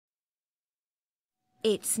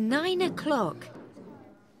It's 9 o'clock.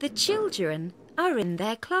 The children are in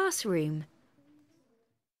their classroom.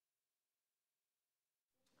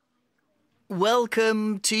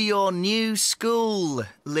 Welcome to your new school,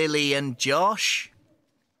 Lily and Josh.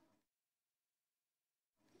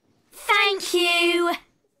 Thank you!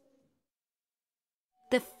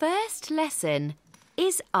 The first lesson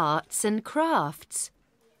is arts and crafts.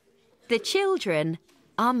 The children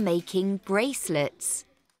are making bracelets.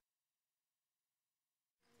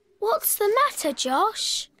 What's the matter,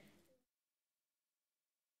 Josh?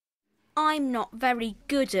 I'm not very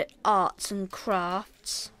good at arts and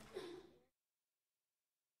crafts.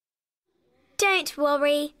 Don't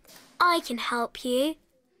worry, I can help you.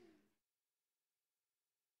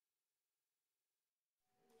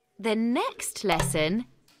 The next lesson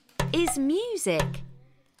is music.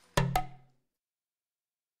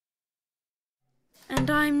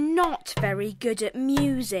 And I'm not very good at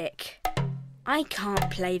music. I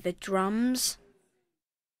can't play the drums.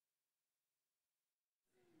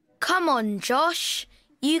 Come on, Josh.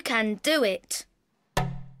 You can do it.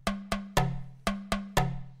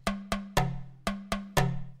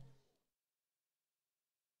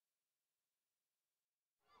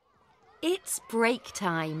 It's break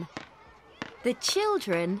time. The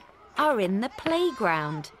children are in the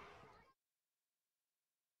playground.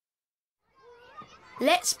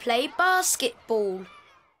 Let's play basketball.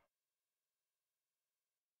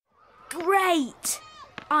 Great!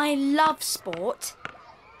 I love sport.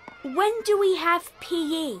 When do we have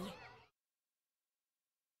PE?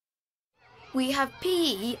 We have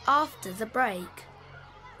PE after the break.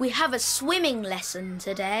 We have a swimming lesson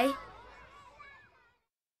today.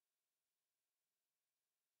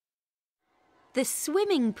 The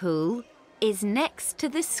swimming pool is next to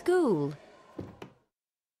the school.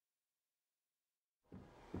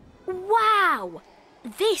 Wow!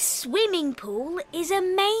 This swimming pool is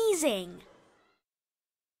amazing.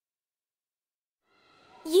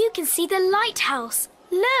 You can see the lighthouse.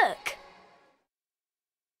 Look!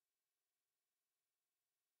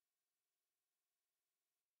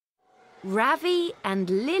 Ravi and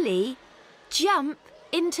Lily jump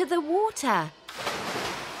into the water.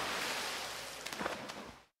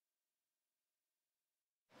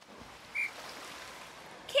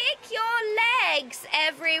 Kick your legs,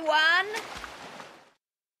 everyone!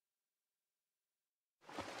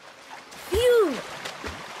 Phew!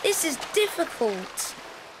 This is difficult.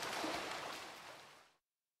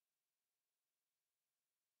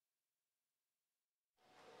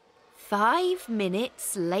 5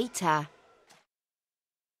 minutes later.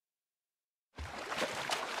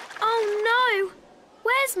 Oh no!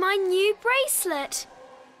 Where's my new bracelet?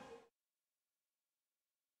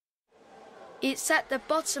 It's at the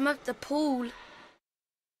bottom of the pool.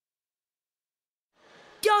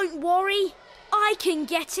 Don't worry, I can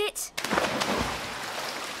get it.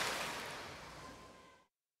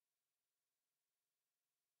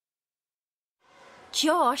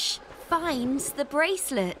 Josh finds the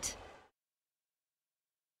bracelet.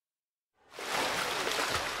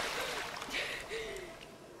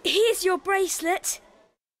 Here's your bracelet.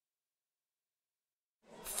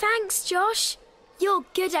 Thanks, Josh. You're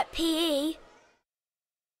good at PE.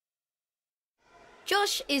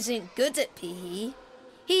 Josh isn't good at PE.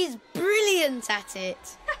 He's brilliant at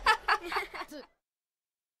it.